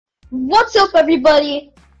What's up,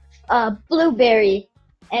 everybody? Blueberry,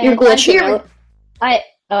 You're and I'm glitching here with out.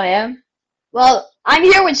 I am. Well, I'm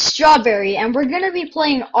here with Strawberry, and we're gonna be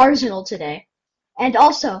playing Arsenal today. And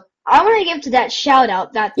also, I want to give to that shout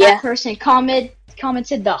out that Yeah. person commented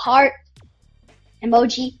the heart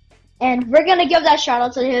emoji, and we're gonna give that shout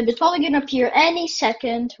out to him. It's probably gonna appear any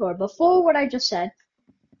second or before what I just said.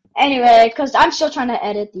 Anyway, because I'm still trying to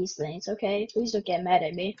edit these things. Okay, please don't get mad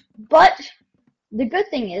at me. But the good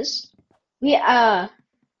thing is, we're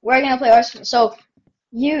gonna play Arsenal. So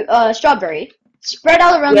you Strawberry, spread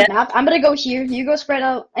out around Yeah. the map. I'm gonna go here. You go spread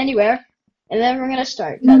out anywhere, and then we're gonna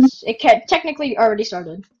start because it can technically already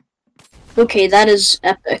started. Okay, that is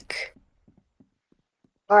epic.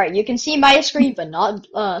 All right, you can see my screen, but not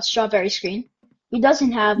Strawberry's screen. He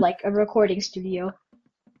doesn't have like a recording studio.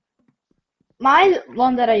 My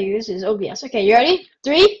one that I use is OBS. Okay, you ready?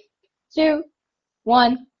 3, 2,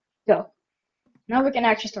 1, go. Now we can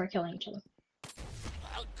actually start killing each other.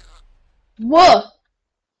 Whoa!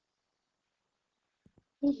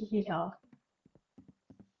 Yeah.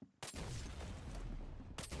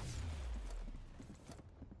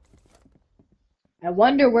 I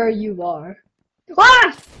wonder where you are.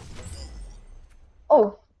 Ah!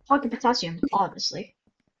 Oh, pocket potassium, obviously.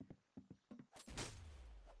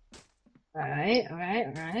 Alright.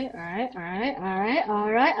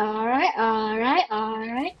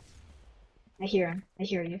 I hear him. I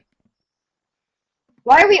hear you.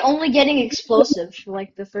 Why are we only getting explosives for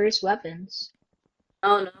like the first weapons?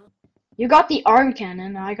 Oh no. You got the arm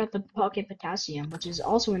cannon, and I got the pocket potassium, which is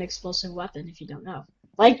also an explosive weapon if you don't know.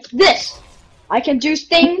 Like this! I can do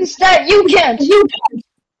things that you can't!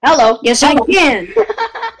 Hello! Yes, I can.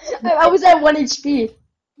 I was at 1 HP.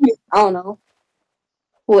 I don't know.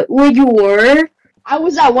 What? Where you were? I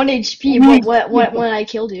was at 1 HP when I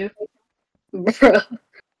killed you. Bruh.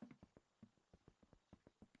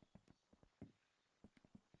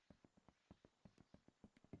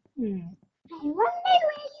 I wonder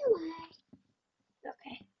where you are.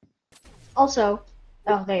 Okay. Also,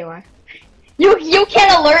 oh, there you are. You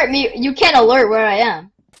can't alert me. You can't alert where I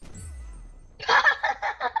am.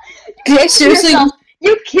 Okay, seriously,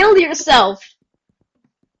 You killed yourself.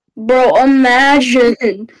 bro.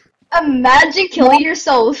 Imagine. Imagine killing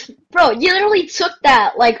yourself, bro. You literally took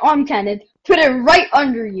that like arm cannon, put it right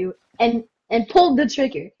under you, and pulled the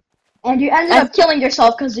trigger, and you ended up killing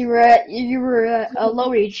yourself because you were at a low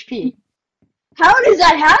HP. How does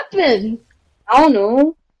that happen? I don't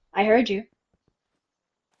know. I heard you.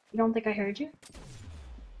 You don't think I heard you?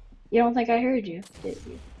 You don't think I heard you, did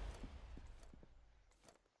you?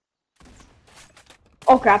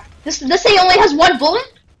 Oh crap! This thing only has 1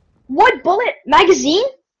 bullet. 1 bullet magazine?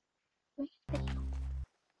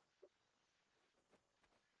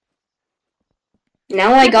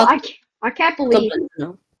 Now I got. I can't believe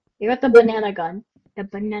No. you got the banana gun. The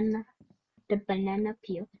banana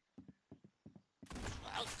peel.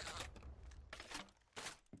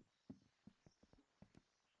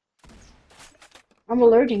 I'm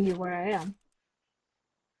alerting you where I am.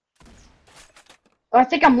 Oh, I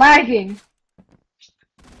think I'm lagging.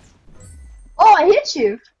 Oh, I hit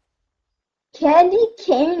you. Candy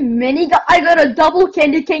cane minigun. I got a double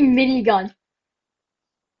candy cane minigun.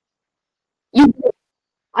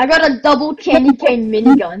 I got a double candy cane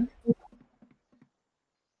minigun.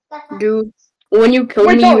 Dude, when you kill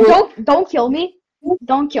Wait, me, don't kill me.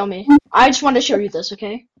 Don't kill me. I just want to show you this,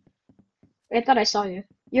 okay? I thought I saw you.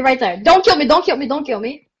 You're right there. Don't kill me, don't kill me, don't kill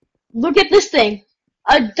me. Look at this thing.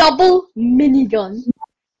 A double minigun.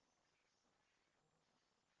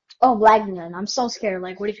 Oh, I'm lagging then. I'm so scared.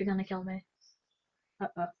 Like, what if you're gonna kill me?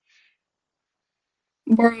 Uh-oh.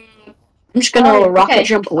 bro, I'm just gonna Alright, rocket okay.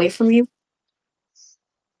 jump away from you.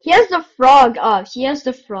 He has the frog,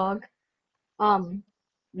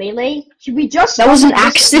 melee. We just That was an started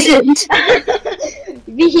accident.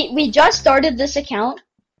 we just started this account,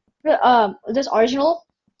 this Arsenal,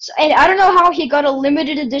 so, and I don't know how he got a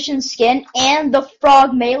limited edition skin and the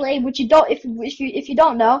frog melee, which you don't, if you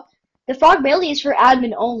don't know, the frog melee is for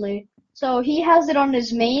admin only. So he has it on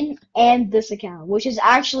his main and this account, which is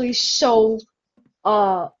actually so,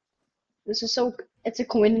 this is so, it's a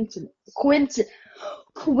coincidence.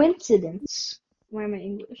 Why am I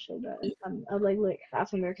English so bad? I'm like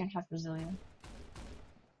half American, half Brazilian.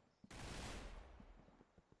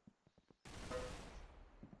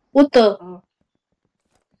 What the? Oh.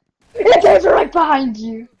 The guys are right behind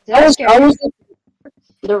you.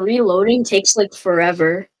 The reloading takes like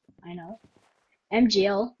forever. I know.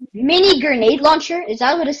 MGL. Mini grenade launcher? Is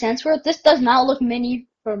that what it stands for? This does not look mini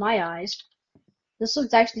for my eyes. This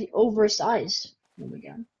looks actually oversized.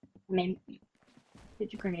 Again. I mean,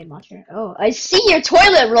 Did you grenade launcher? Oh, I see your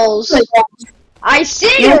toilet rolls. I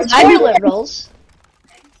see Yeah, your toilet rolls.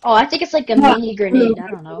 Oh, I think it's like a mini grenade. I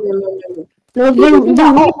don't know. No, the Oh, reloading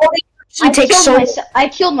actually I takes killed so myself. I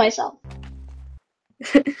killed myself.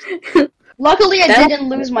 Luckily, I That- didn't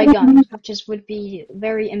lose my gun, which would be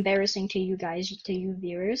very embarrassing to you guys, to you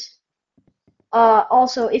viewers.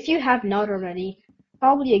 Also, if you have not already,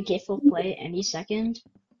 probably a GIF will play any second,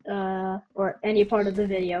 or any part of the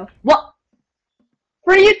video. What?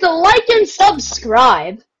 For you to like and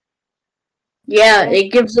subscribe. Yeah,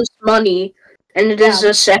 it gives us money, and it is Yeah.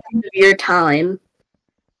 a second of your time.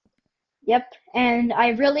 Yep. And I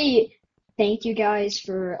really thank you guys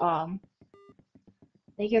for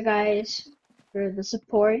the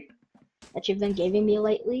support that you've been giving me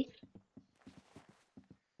lately.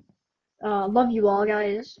 Love you all,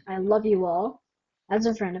 guys. I love you all. As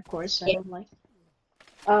a friend, of course. I don't like.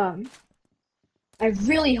 I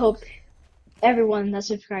really hope everyone that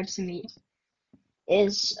subscribes to me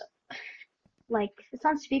is like, it's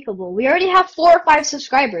unspeakable. We already have 4 or 5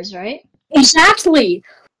 subscribers, right? Exactly.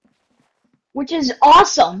 Which is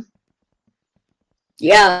awesome.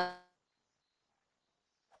 Yeah.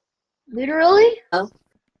 Literally,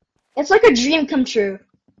 it's like a dream come true.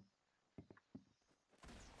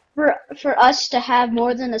 For us to have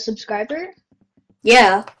more than a subscriber.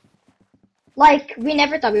 Yeah. Like, we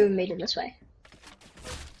never thought we would make it this way.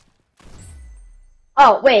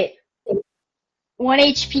 Oh, wait. 1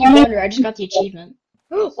 HP wonder, I just got the achievement.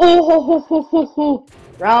 Oh, ho, ho, ho, ho, ho.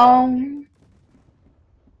 Wrong.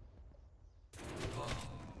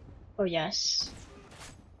 Oh, yes.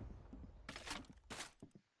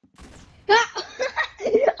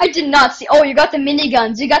 I did not see. Oh, you got the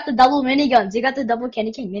miniguns. You got the double miniguns. You got the double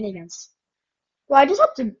candy cane miniguns. Well, I just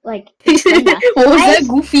have to, like, explain that. What was that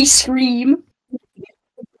goofy scream?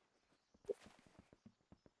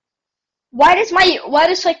 Why does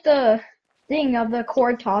like the thing of the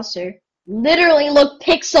cord tosser literally look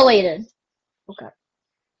pixelated? Okay.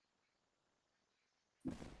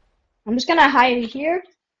 I'm just gonna hide here,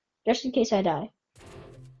 just in case I die.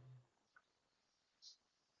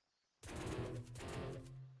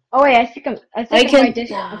 Oh wait, I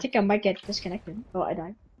think I might get disconnected. Oh, I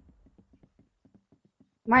died.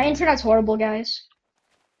 My internet's horrible, guys.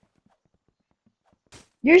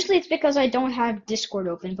 Usually it's because I don't have Discord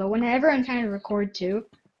open, but whenever I'm trying to record too,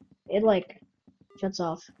 it like shuts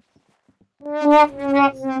off. Why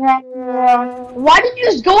did you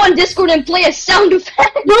just go on Discord and play a sound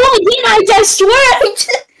effect? No, I didn't. I just swear.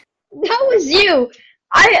 That was you.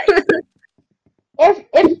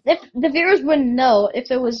 If the viewers wouldn't know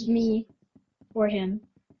if it was me or him.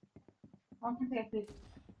 I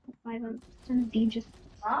don't. It's in the future.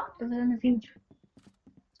 It's in the future.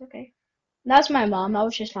 It's okay. That's my mom. I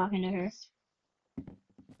was just talking to her.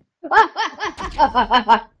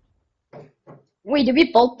 Wait, did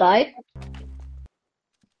we both die?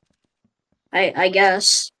 I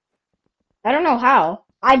guess. I don't know how.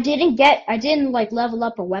 I didn't like level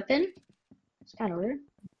up a weapon. It's kind of weird.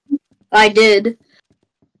 I did.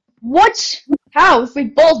 What? How? If we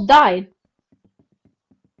both died?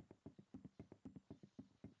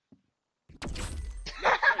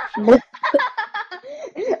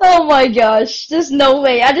 Oh my gosh, there's no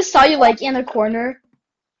way. I just saw you like in the corner,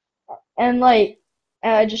 and like,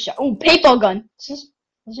 I just shot. Oh, paintball gun. Does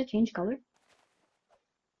it change color?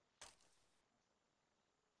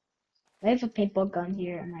 I have a paintball gun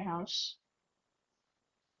here in my house.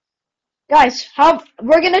 Guys,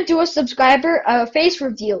 we're gonna do a face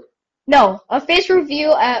reveal. No, a face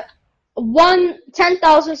reveal at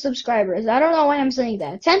 10,000 subscribers. I don't know why I'm saying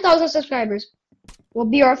that. 10,000 subscribers will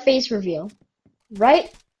be our face reveal.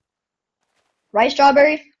 Right? Right,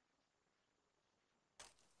 Strawberry?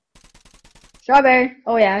 Strawberry.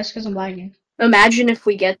 Oh yeah, it's because I'm lagging. Imagine if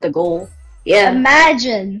we get the goal. Yeah.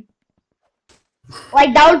 Imagine.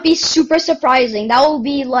 Like, that would be super surprising. That would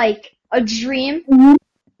be like a dream.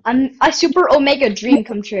 A super omega dream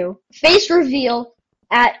come true. Face reveal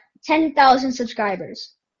at 10,000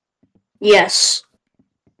 subscribers. Yes.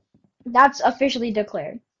 That's officially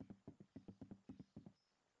declared.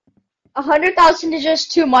 100,000 is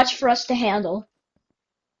just too much for us to handle.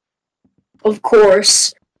 Of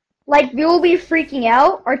course. Like, we will be freaking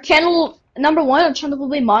out. Our channel, number one, our channel will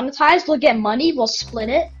be monetized. We'll get money. We'll split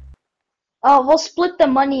it. We'll split the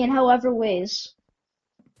money in however ways.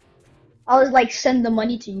 I'll just, like, send the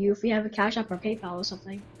money to you if we have a Cash App or PayPal or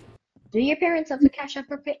something. Do your parents have a Cash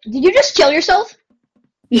App or PayPal? Did you just kill yourself?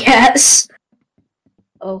 Yes.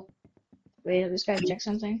 Oh. Wait, I just gotta check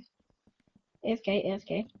something. AFK,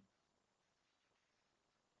 AFK.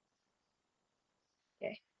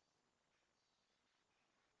 Okay.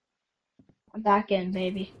 I'm back in,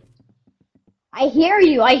 baby. I hear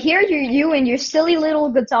you. I hear you and your silly little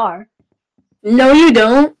guitar. No, you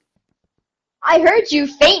don't. I heard you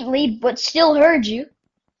faintly, but still heard you.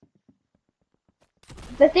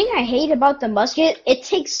 The thing I hate about the musket, it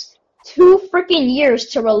takes 2 freaking years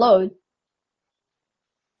to reload.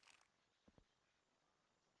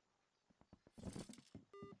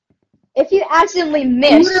 If you accidentally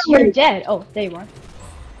miss, you're Literally. dead. Oh, there you are.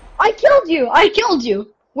 I killed you! I killed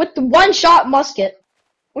you! With the one-shot musket.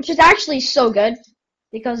 Which is actually so good.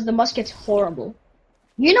 Because the musket's horrible.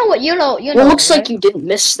 You know what, you know Well, looks right? like you didn't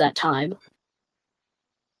miss that time.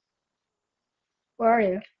 Where are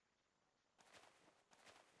you?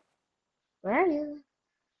 Where are you?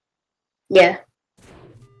 Yeah.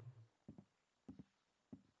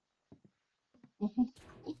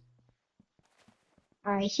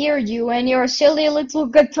 I hear you and your silly little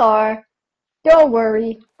guitar. Don't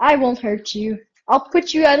worry, I won't hurt you. I'll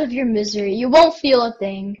put you out of your misery. You won't feel a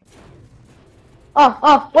thing.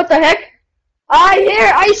 Oh, what the heck?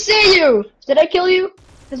 I see you! Did I kill you?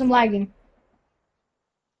 Because I'm lagging.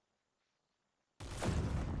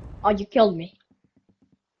 Oh, you killed me.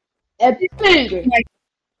 Epic.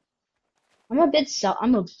 I'm a big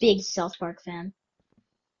South Park fan.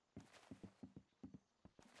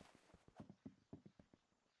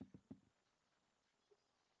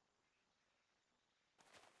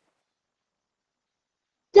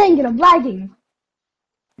 Dang it, I'm lagging.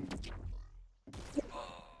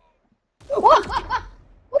 What?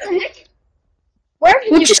 What the heck? Where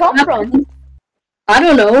did you come from? I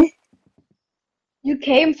don't know. You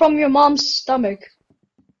came from your mom's stomach.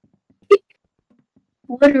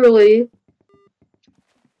 Literally.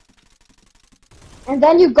 And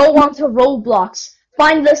then you go onto Roblox,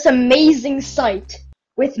 find this amazing site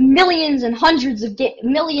with millions and hundreds of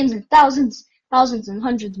millions and thousands and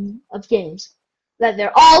hundreds of games. That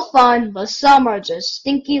they're all fun, but some are just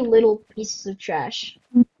stinky little pieces of trash.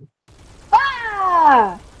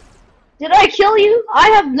 Ah! Did I kill you? I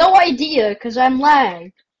have no idea, because I'm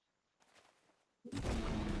lagged.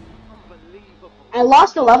 I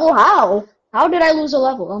lost a level? How? How did I lose a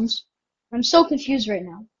level? I'm so confused right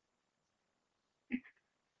now.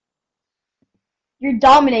 You're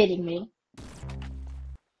dominating me.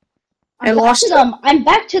 I'm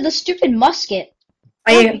back to the stupid musket.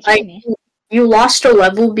 You lost a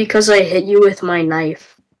level because I hit you with my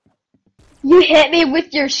knife. You hit me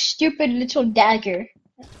with your stupid little dagger.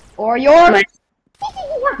 Or your... I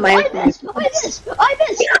missed!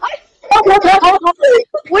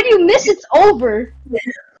 When you miss, it's over.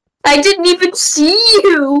 I didn't even see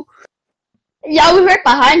you! Yeah, I was right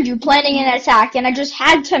behind you planning an attack, and I just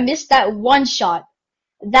had to miss that one shot.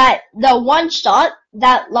 The one shot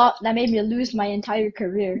that made me lose my entire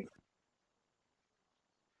career.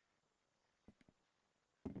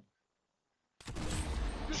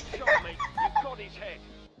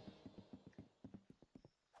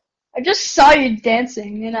 I just saw you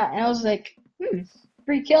dancing, and I was like,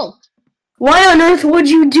 free kill. Why on earth would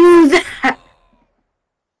you do that?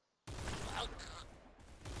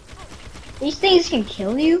 These things can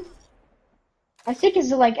kill you? I think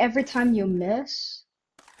it's like every time you miss.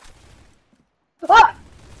 Ah!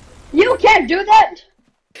 You can't do that!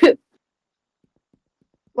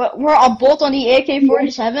 But we're all both on the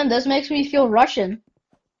AK-47? This makes me feel Russian.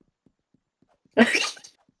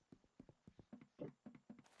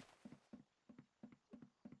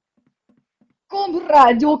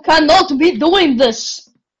 Comrade, you cannot be doing this!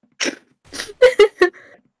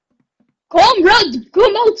 Comrade,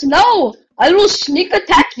 come out now! I will sneak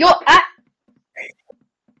attack your ass!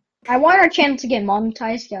 I want our channel to get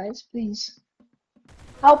monetized, guys, please.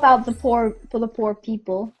 Help out the poor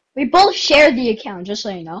people. We both share the account, just so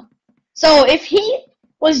you know. So if he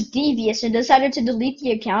was devious and decided to delete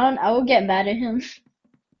the account, I would get mad at him.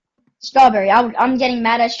 Strawberry, I'm getting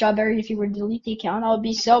mad at Strawberry if you were to delete the account. I would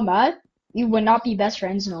be so mad. You would not be best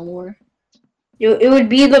friends no more. It would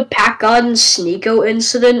be the Pack-On Sneeko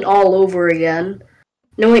incident all over again.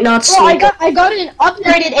 No, wait, not Sneeko. Oh, I got an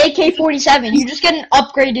upgraded AK-47. You just get an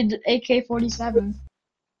upgraded AK-47.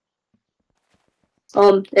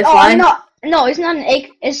 No, it's not an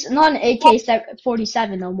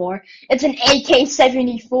AK-47 no more. It's an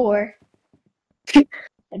AK-74.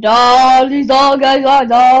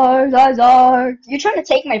 You're trying to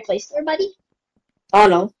take my place there, buddy? Oh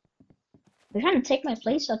no. You're trying to take my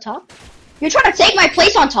place on top? You're trying to take my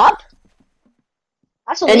place on top?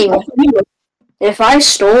 That's illegal. Anyway, if I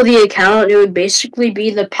stole the account, it would basically be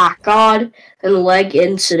the Pack-On and Leg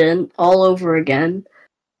incident all over again.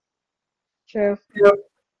 True.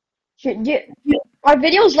 Our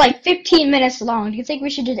video is like 15 minutes long. Do you think we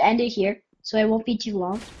should just end it here so it won't be too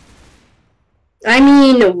long? I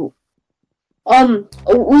mean,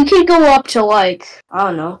 we could go up to like, I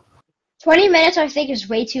don't know. 20 minutes, I think, is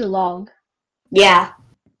way too long. Yeah.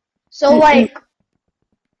 So, like,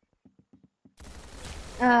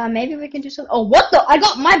 maybe we can do something. Oh, what the?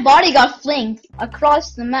 My body got flinged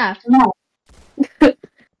across the map.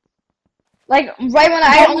 Like, right when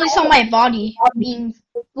I only saw my body being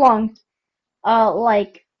flung.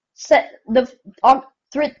 Like, 13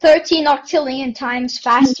 octillion times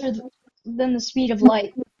faster than the speed of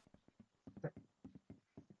light.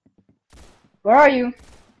 Where are you?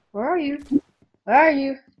 Where are you? Where are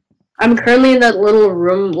you? I'm currently in that little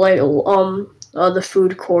room, like, the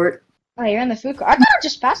food court. Oh, you're in the food court. I thought I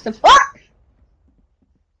just passed the fuck!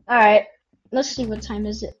 Alright. Let's see what time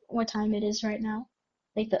is it. What time it is right now.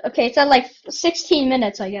 Okay, it's at like 16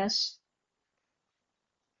 minutes, I guess.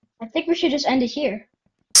 I think we should just end it here.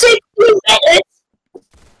 60 minutes?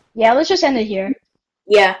 Yeah, let's just end it here.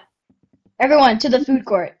 Yeah. Everyone, to the food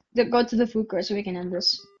court. Go to the food court so we can end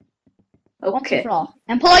this. Once and Okay. for all.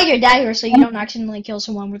 And pull out your dagger so you don't accidentally kill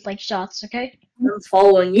someone with, like, shots, okay? I'm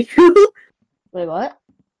following you. Wait, what?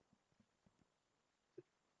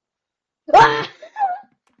 Ah!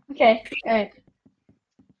 Okay, alright.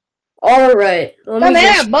 Alright. Come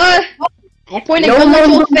here, bud! I point a No, gun no, at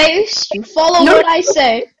your no. face. You follow No. what I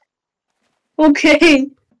say. Okay.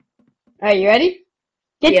 Alright, you ready?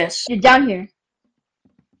 Yes. Get down here.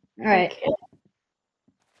 Alright. Okay.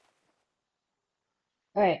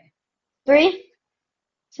 Alright. 3,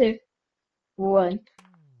 2, 1.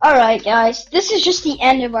 Alright, guys. This is just the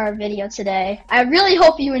end of our video today. I really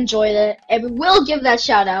hope you enjoyed it. And we will give that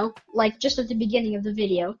shout out, like, just at the beginning of the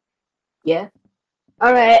video. Yeah.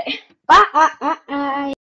 Alright. Bye.